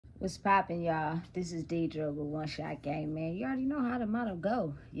What's poppin', y'all? This is Deidre with One Shot Game, man. You already know how the motto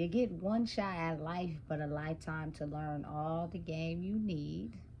go. You get one shot at life, but a lifetime to learn all the game you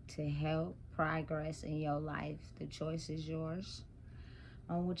need to help progress in your life. The choice is yours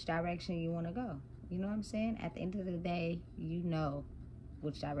on which direction you want to go. You know what I'm saying? At the end of the day, you know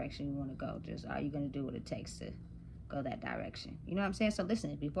which direction you want to go. Just are you going to do what it takes to go that direction? You know what I'm saying? So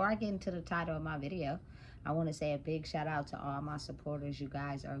listen, before I get into the title of my video, I want to say a big shout out to all my supporters. You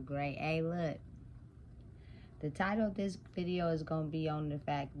guys are great. Hey, look, the title of this video is going to be on the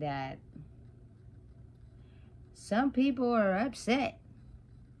fact that some people are upset.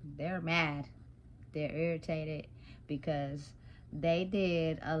 They're mad. They're irritated because they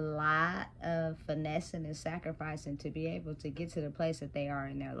did a lot of finessing and sacrificing to be able to get to the place that they are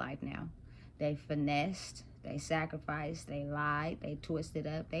in their life now. They finessed, they sacrificed, they lied, they twisted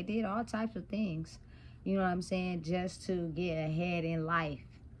up, they did all types of things. You know what I'm saying? Just to get ahead in life.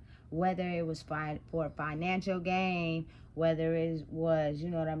 Whether it was for financial gain, whether it was, you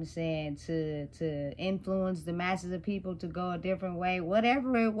know what I'm saying, to influence the masses of people to go a different way,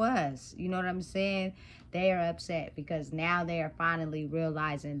 whatever it was, you know what I'm saying? They are upset because now they are finally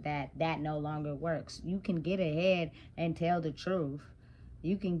realizing that that no longer works. You can get ahead and tell the truth.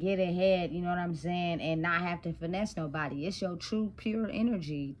 You can get ahead, you know what I'm saying, and not have to finesse nobody. It's your true, pure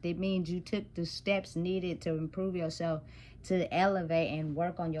energy. That means you took the steps needed to improve yourself, to elevate and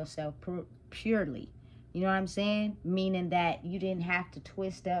work on yourself purely. You know what I'm saying? Meaning that you didn't have to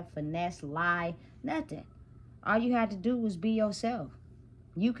twist up, finesse, lie, nothing. All you had to do was be yourself.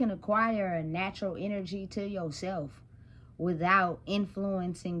 You can acquire a natural energy to yourself without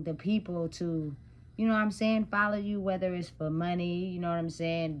influencing the people to, you know what I'm saying, follow you, whether it's for money, you know what I'm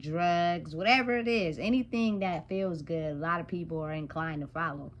saying, drugs, whatever it is, anything that feels good, a lot of people are inclined to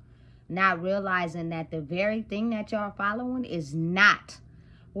follow. Not realizing that the very thing that y'all following is not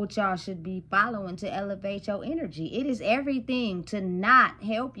what y'all should be following to elevate your energy. It is everything to not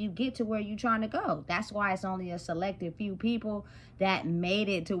help you get to where you're trying to go. That's why it's only a selected few people that made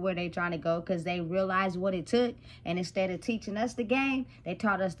it to where they're trying to go, because they realized what it took, and instead of teaching us the game, they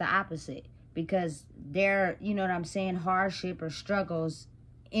taught us the opposite. Because their, you know what I'm saying, hardship or struggles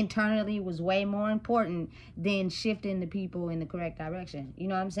internally was way more important than shifting the people in the correct direction. You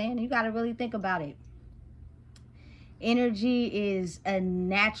know what I'm saying? You got to really think about it. Energy is a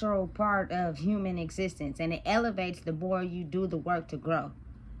natural part of human existence, and it elevates the more you do the work to grow.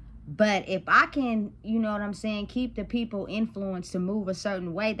 But if I can, you know what I'm saying, keep the people influenced to move a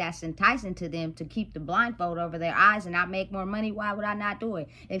certain way that's enticing to them, to keep the blindfold over their eyes and not make more money, why would I not do it?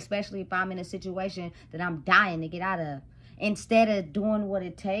 Especially if I'm in a situation that I'm dying to get out of. Instead of doing what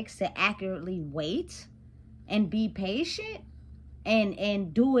it takes to accurately wait and be patient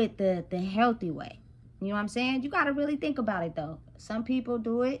and do it the healthy way. You know what I'm saying? You got to really think about it, though. Some people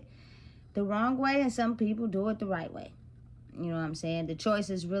do it the wrong way and some people do it the right way. You know what I'm saying? The choice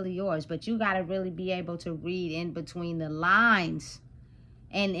is really yours, but you got to really be able to read in between the lines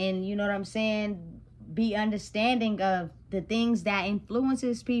and you know what I'm saying, be understanding of the things that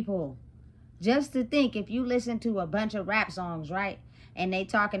influences people. Just to think, if you listen to a bunch of rap songs, right, and they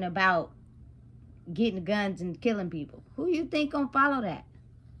talking about getting guns and killing people, who you think gonna follow that?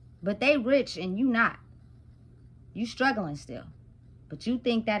 But they rich and you not. You struggling still. But you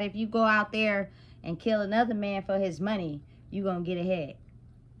think that if you go out there and kill another man for his money, you gonna get ahead.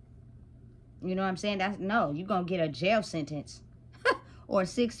 You know what I'm saying? That's no, you gonna get a jail sentence or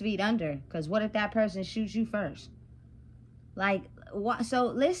 6 feet under. Because what if that person shoots you first? Like, what? So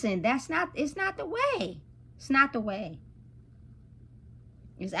listen, it's not the way. It's not the way.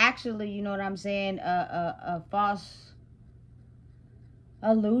 It's actually, you know what I'm saying, a false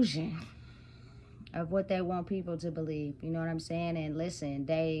illusion of what they want people to believe. You know what I'm saying? And listen,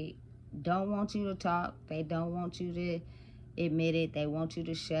 they don't want you to talk. They don't want you to admit it. They want you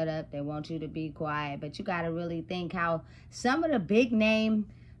to shut up. They want you to be quiet. But you got to really think how some of the big name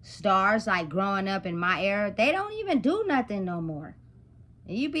stars, like growing up in my era, they don't even do nothing no more.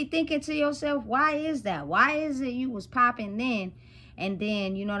 And you be thinking to yourself, why is that? Why is it you was popping then, and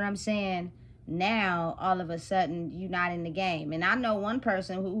then, you know what I'm saying, now all of a sudden you not in the game? And I know one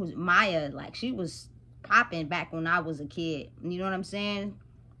person who was Maya, like she was popping back when I was a kid. You know what I'm saying?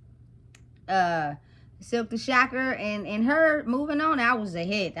 Silk the Shocker and her Moving On, that was a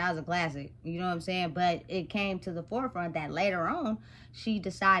hit. That was a classic. You know what I'm saying? But it came to the forefront that later on, she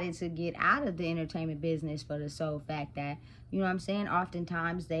decided to get out of the entertainment business for the sole fact that, you know what I'm saying,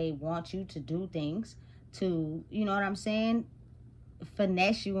 oftentimes they want you to do things to, you know what I'm saying,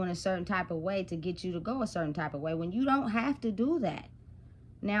 finesse you in a certain type of way to get you to go a certain type of way when you don't have to do that.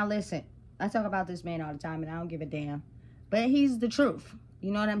 Now listen, I talk about this man all the time and I don't give a damn. But he's the truth.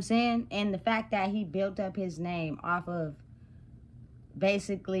 You know what I'm saying? And the fact that he built up his name off of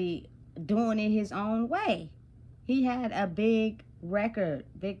basically doing it his own way. He had a big record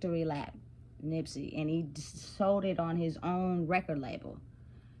victory lap, Nipsey, and he sold it on his own record label.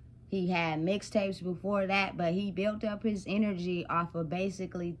 He had mixtapes before that, but he built up his energy off of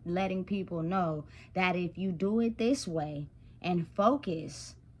basically letting people know that if you do it this way and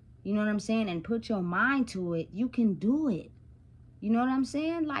focus, you know what I'm saying, and put your mind to it, you can do it. You know what I'm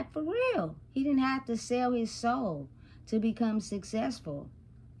saying? Like, for real. He didn't have to sell his soul to become successful.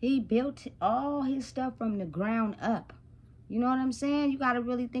 He built all his stuff from the ground up. You know what I'm saying? You got to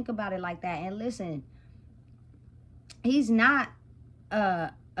really think about it like that. And listen, he's not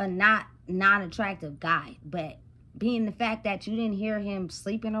a non-attractive guy, but being the fact that you didn't hear him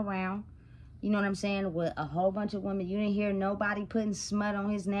sleeping around, you know what I'm saying, with a whole bunch of women, you didn't hear nobody putting smut on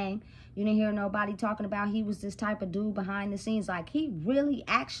his name, you didn't hear nobody talking about he was this type of dude behind the scenes. Like, he really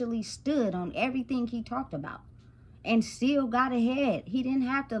actually stood on everything he talked about and still got ahead. He didn't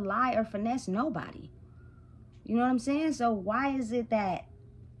have to lie or finesse nobody. You know what I'm saying? So why is it that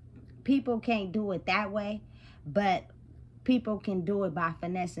people can't do it that way, but people can do it by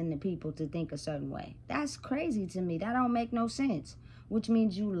finessing the people to think a certain way? That's crazy to me. That don't make no sense. Which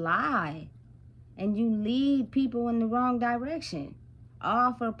means you lie and you lead people in the wrong direction,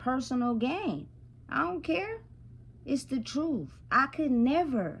 all for personal gain. I don't care. It's the truth. I could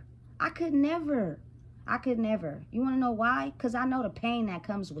never. You want to know why? Because I know the pain that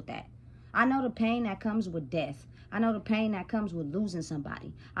comes with that. I know the pain that comes with death. I know the pain that comes with losing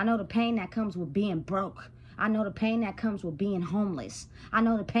somebody. I know the pain that comes with being broke. I know the pain that comes with being homeless. I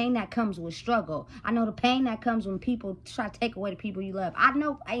know the pain that comes with struggle. I know the pain that comes when people try to take away the people you love. I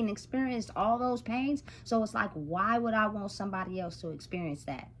know I ain't experienced all those pains. So it's like, why would I want somebody else to experience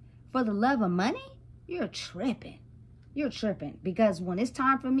that? For the love of money? You're tripping. You're tripping. Because when it's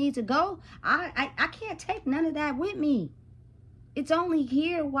time for me to go, I can't take none of that with me. It's only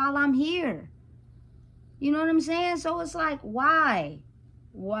here while I'm here. You know what I'm saying? So it's like, why?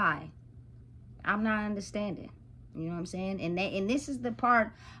 Why? I'm not understanding. You know what I'm saying? And this is the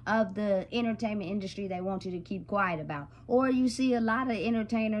part of the entertainment industry they want you to keep quiet about. Or you see a lot of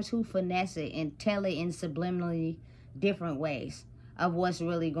entertainers who finesse it and tell it in subliminally different ways of what's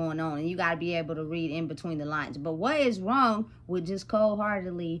really going on. And you got to be able to read in between the lines. But what is wrong with just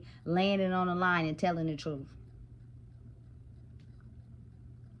cold-heartedly laying it on the line and telling the truth?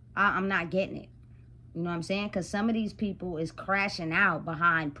 I'm not getting it. You know what I'm saying? Because some of these people is crashing out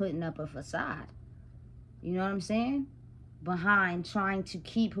behind putting up a facade. You know what I'm saying? Behind trying to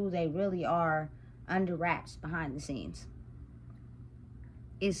keep who they really are under wraps behind the scenes.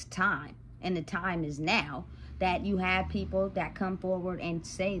 It's time. And the time is now that you have people that come forward and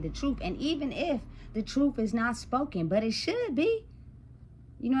say the truth. And even if the truth is not spoken, but it should be.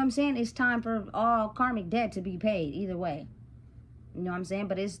 You know what I'm saying? It's time for all karmic debt to be paid either way. You know what I'm saying?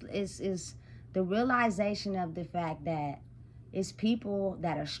 But it's the realization of the fact that it's people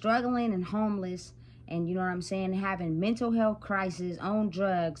that are struggling and homeless and, you know what I'm saying, having mental health crisis, on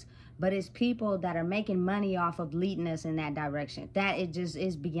drugs, but it's people that are making money off of leading us in that direction. That it just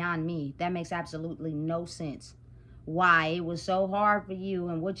is beyond me. That makes absolutely no sense. Why it was so hard for you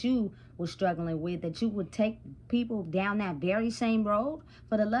and what you were struggling with that you would take people down that very same road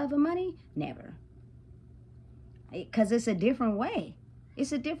for the love of money? Never. Because it's a different way.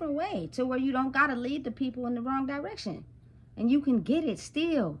 It's a different way to where you don't got to lead the people in the wrong direction. And you can get it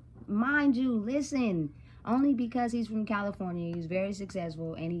still. Mind you, listen, only because he's from California, he's very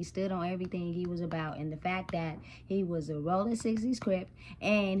successful, and he stood on everything he was about. And the fact that he was a rolling 60s Crip,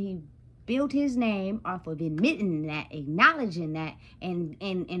 and he built his name off of admitting that, acknowledging that,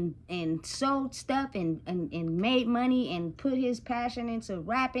 and sold stuff and made money and put his passion into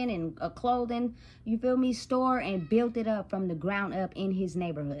rapping and a clothing, you feel me, store, and built it up from the ground up in his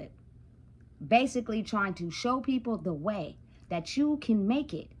neighborhood. Basically trying to show people the way that you can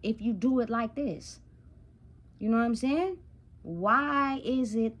make it if you do it like this. You know what I'm saying? Why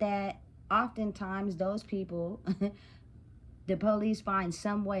is it that oftentimes those people... the police find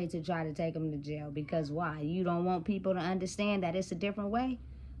some way to try to take them to jail? Because why? You don't want people to understand that it's a different way?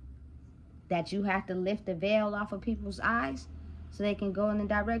 That you have to lift the veil off of people's eyes so they can go in the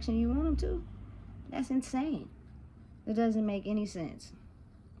direction you want them to? That's insane. It doesn't make any sense.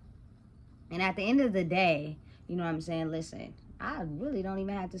 And at the end of the day, you know what I'm saying? Listen, I really don't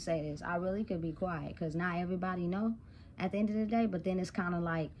even have to say this. I really could be quiet because not everybody know at the end of the day. But then it's kind of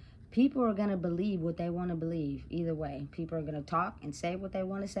like, people are going to believe what they want to believe either way. People are going to talk and say what they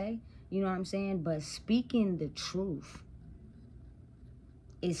want to say. You know what I'm saying? But speaking the truth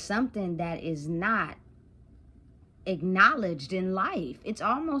is something that is not acknowledged in life. It's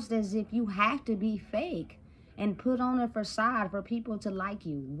almost as if you have to be fake and put on a facade for people to like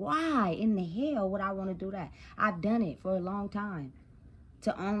you. Why in the hell would I want to do that? I've done it for a long time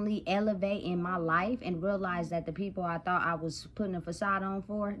to only elevate in my life and realize that the people I thought I was putting a facade on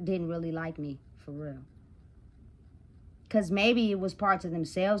for didn't really like me, for real. Because maybe it was parts of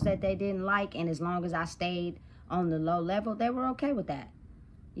themselves that they didn't like, and as long as I stayed on the low level, they were okay with that.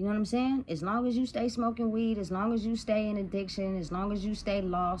 You know what I'm saying? As long as you stay smoking weed, as long as you stay in addiction, as long as you stay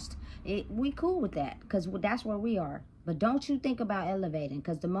lost, we cool with that, because that's where we are. But don't you think about elevating,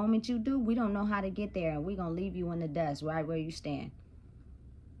 because the moment you do, we don't know how to get there, and we're going to leave you in the dust right where you stand.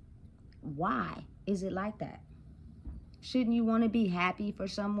 Why is it like that? Shouldn't you want to be happy for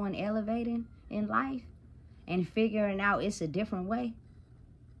someone elevating in life and figuring out it's a different way?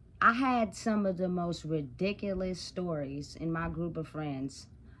 I had some of the most ridiculous stories in my group of friends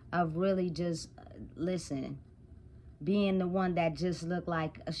of really just, listen, being the one that just looked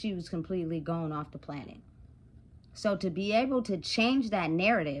like she was completely gone off the planet. So to be able to change that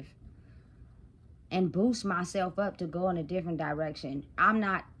narrative and boost myself up to go in a different direction, I'm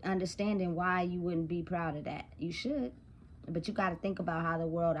not understanding why you wouldn't be proud of that. You should, but you got to think about how the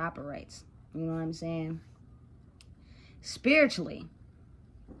world operates. You know what I'm saying? Spiritually,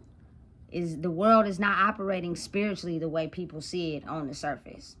 the world is not operating spiritually the way people see it on the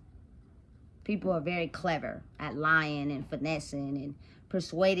surface. People are very clever at lying and finessing and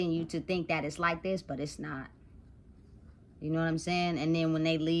persuading you to think that it's like this, but it's not. You know what I'm saying? And then when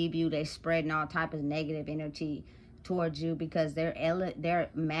they leave you, they're spreading all type of negative energy towards you because they're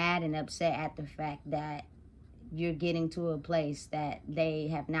mad and upset at the fact that you're getting to a place that they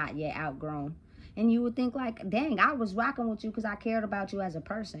have not yet outgrown. And you would think like, dang, I was rocking with you because I cared about you as a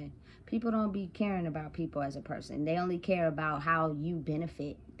person. People don't be caring about people as a person. They only care about how you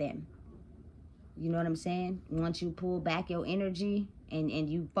benefit them. You know what I'm saying? Once you pull back your energy and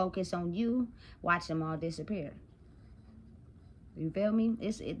you focus on you, watch them all disappear. You feel me?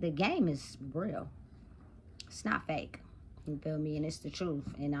 The game is real. It's not fake. You feel me? And it's the truth.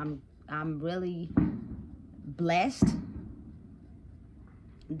 And I'm really blessed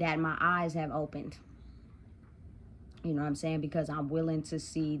that my eyes have opened. You know what I'm saying? Because I'm willing to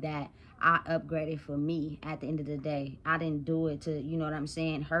see that I upgraded for me at the end of the day. I didn't do it to, you know what I'm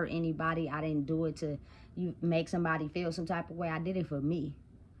saying, hurt anybody. I didn't do it to make somebody feel some type of way. I did it for me.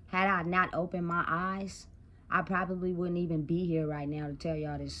 Had I not opened my eyes, I probably wouldn't even be here right now to tell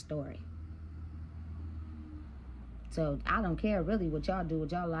y'all this story. So I don't care really what y'all do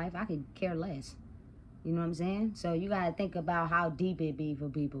with y'all life. I could care less. You know what I'm saying? So you got to think about how deep it be for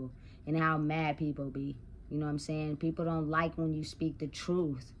people and how mad people be. You know what I'm saying? People don't like when you speak the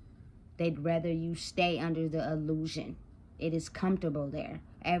truth. They'd rather you stay under the illusion. It is comfortable there.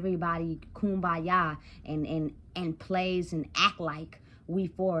 Everybody kumbaya and plays and act like we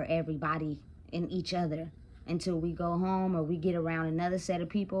for everybody and each other until we go home or we get around another set of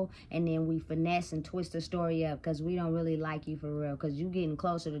people and then we finesse and twist the story up because we don't really like you for real because you getting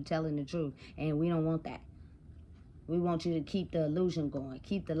closer to telling the truth and we don't want that. We want you to keep the illusion going,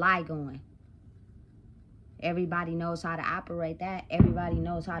 keep the lie going. Everybody knows how to operate that. Everybody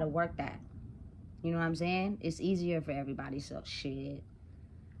knows how to work that. You know what I'm saying? It's easier for everybody. So shit,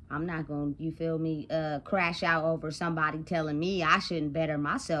 I'm not going to, you feel me, crash out over somebody telling me I shouldn't better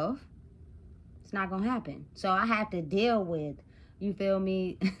myself. It's not going to happen. So I have to deal with, you feel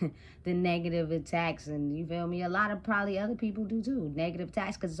me, the negative attacks. And you feel me, a lot of probably other people do too. Negative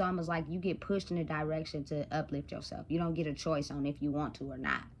attacks, because it's almost like you get pushed in a direction to uplift yourself. You don't get a choice on if you want to or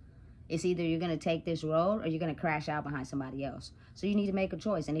not. It's either you're going to take this road or you're going to crash out behind somebody else. So you need to make a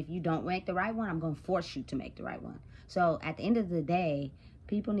choice. And if you don't make the right one, I'm going to force you to make the right one. So at the end of the day,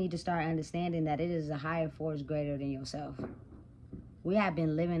 people need to start understanding that it is a higher force greater than yourself. We have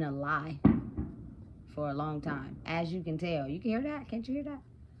been living a lie for a long time. As you can tell. You can hear that? Can't you hear that?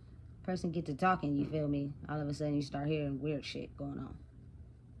 Person get to talking, you feel me? All of a sudden you start hearing weird shit going on.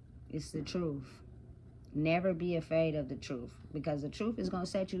 It's the truth. Never be afraid of the truth because the truth is going to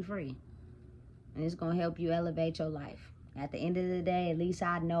set you free and it's going to help you elevate your life. At the end of the day, at least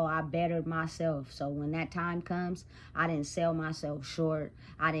I know I bettered myself. So when that time comes, I didn't sell myself short.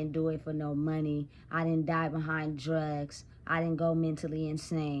 I didn't do it for no money. I didn't die behind drugs. I didn't go mentally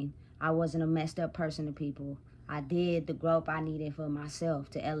insane. I wasn't a messed up person to people. I did the growth I needed for myself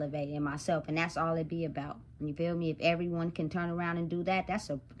to elevate in myself. And that's all it be about. You feel me? If everyone can turn around and do that,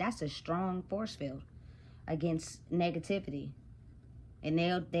 that's a strong force field against negativity. And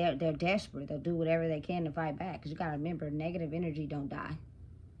they're desperate. They'll do whatever they can to fight back. Because you got to remember, negative energy don't die.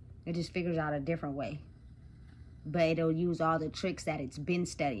 It just figures out a different way. But it'll use all the tricks that it's been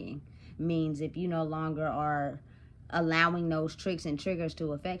studying. Means if you no longer are allowing those tricks and triggers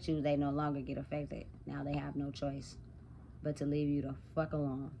to affect you, they no longer get affected. Now they have no choice but to leave you the fuck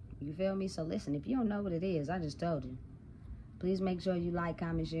alone. You feel me? So listen, if you don't know what it is, I just told you. Please make sure you like,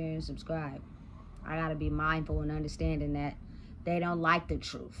 comment, share, and subscribe. I gotta be mindful and understanding that they don't like the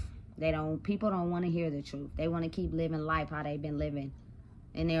truth. People don't want to hear the truth. They want to keep living life how they've been living.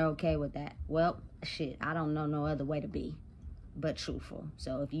 And they're okay with that. Well, shit, I don't know no other way to be but truthful.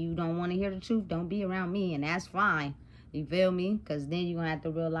 So if you don't want to hear the truth, don't be around me, and that's fine. You feel me? Because then you're going to have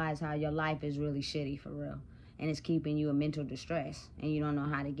to realize how your life is really shitty for real. And it's keeping you in mental distress, and you don't know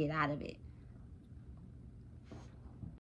how to get out of it.